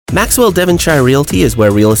Maxwell Devonshire Realty is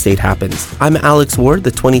where real estate happens. I'm Alex Ward,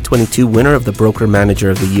 the 2022 winner of the Broker Manager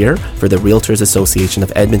of the Year for the Realtors Association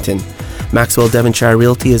of Edmonton. Maxwell Devonshire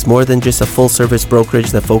Realty is more than just a full-service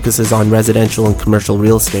brokerage that focuses on residential and commercial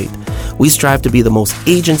real estate. We strive to be the most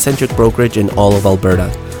agent-centric brokerage in all of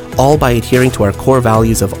Alberta, all by adhering to our core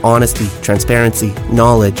values of honesty, transparency,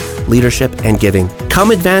 knowledge, leadership, and giving.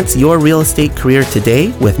 Come advance your real estate career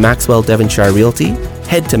today with Maxwell Devonshire Realty.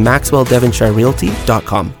 Head to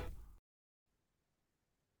maxwelldevonshirerealty.com.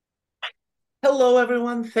 Hello,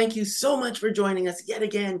 everyone. Thank you so much for joining us yet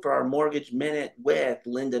again for our Mortgage Minute with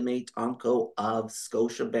Linda May Tomko of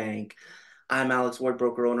Scotiabank. I'm Alex Ward,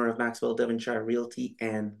 broker owner of Maxwell Devonshire Realty,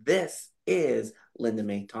 and this is Linda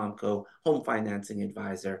May Tomko, home financing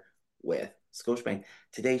advisor with Scotiabank.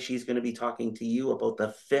 Today, she's going to be talking to you about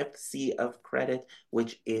the fifth C of credit,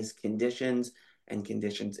 which is conditions, and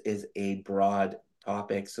conditions is a broad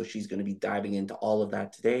topic, so she's going to be diving into all of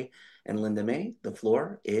that today. And Linda May, the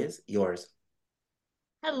floor is yours.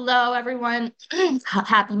 Hello, everyone.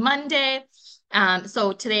 Happy Monday.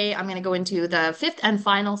 So today I'm going to go into the fifth and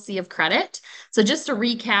final C of credit. So just to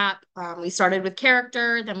recap, we started with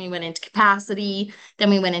character, then we went into capacity,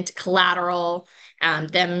 then we went into collateral,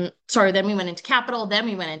 then we went into capital, then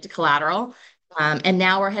we went into collateral, and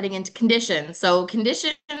now we're heading into conditions. So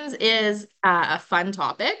conditions is a fun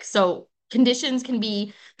topic. So conditions can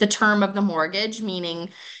be the term of the mortgage, meaning,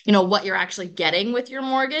 what you're actually getting with your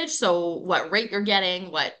mortgage. So what rate you're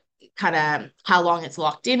getting, what kind of how long it's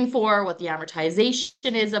locked in for, what the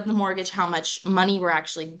amortization is of the mortgage, how much money we're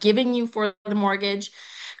actually giving you for the mortgage.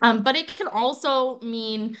 But it can also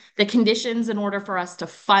mean the conditions in order for us to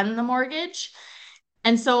fund the mortgage.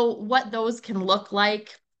 And so what those can look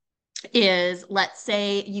like is, let's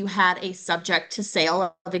say you had a subject to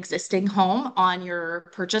sale of existing home on your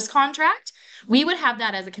purchase contract. We would have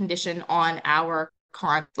that as a condition on our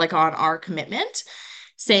on our commitment,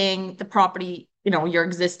 saying the property, your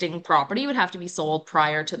existing property would have to be sold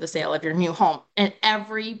prior to the sale of your new home. And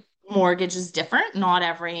every mortgage is different. Not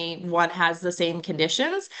every one has the same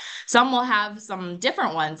conditions. Some will have some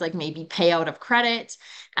different ones, like maybe payout of credit,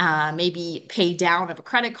 maybe pay down of a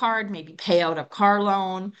credit card, maybe payout of car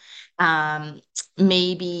loan.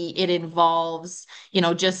 Maybe it involves,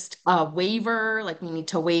 just a waiver, like we need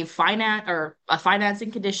to waive finance or a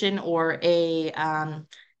financing condition, or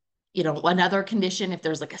another condition if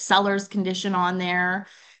there's like a seller's condition on there,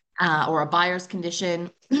 or a buyer's condition.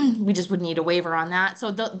 We just would need a waiver on that.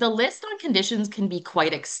 So the list on conditions can be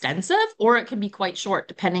quite extensive, or it can be quite short,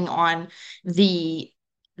 depending on the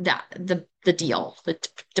deal,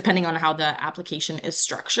 depending on how the application is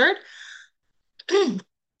structured.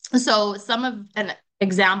 So some of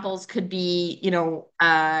examples could be,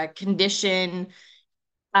 a condition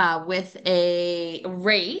with a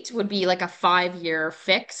rate would be like a 5-year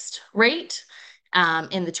fixed rate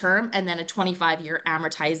in the term, and then a 25-year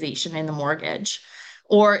amortization in the mortgage.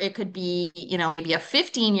 Or it could be, maybe a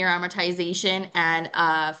 15-year amortization and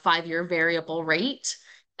a 5-year variable rate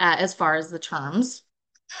as far as the terms.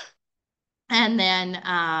 And then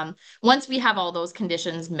once we have all those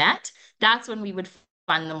conditions met, that's when we would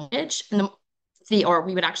fund the mortgage, and or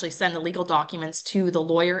we would actually send the legal documents to the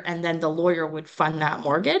lawyer, and then the lawyer would fund that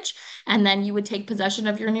mortgage, and then you would take possession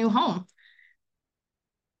of your new home.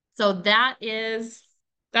 So that's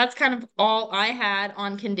kind of all I had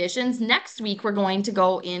on conditions. Next week, we're going to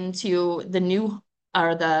go into not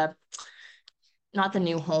the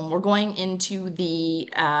new home. We're going into the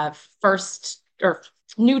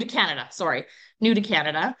new to Canada, new to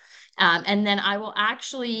Canada. And then I will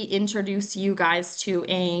actually introduce you guys to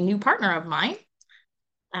a new partner of mine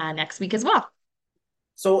next week as well.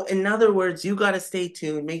 So in other words, you got to stay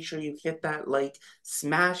tuned. Make sure you hit that like,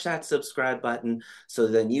 smash that subscribe button, so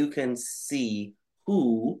then you can see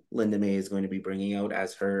who Linda May is going to be bringing out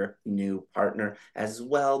as her new partner as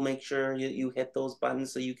well. Make sure you hit those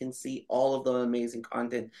buttons so you can see all of the amazing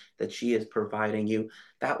content that she is providing you.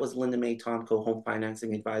 That was Linda May Tomko, home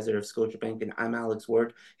financing advisor of Scotiabank, and I'm Alex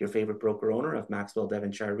Ward, your favorite broker owner of Maxwell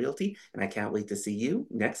Devonshire Realty, and I can't wait to see you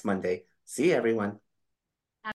next Monday. See you, everyone.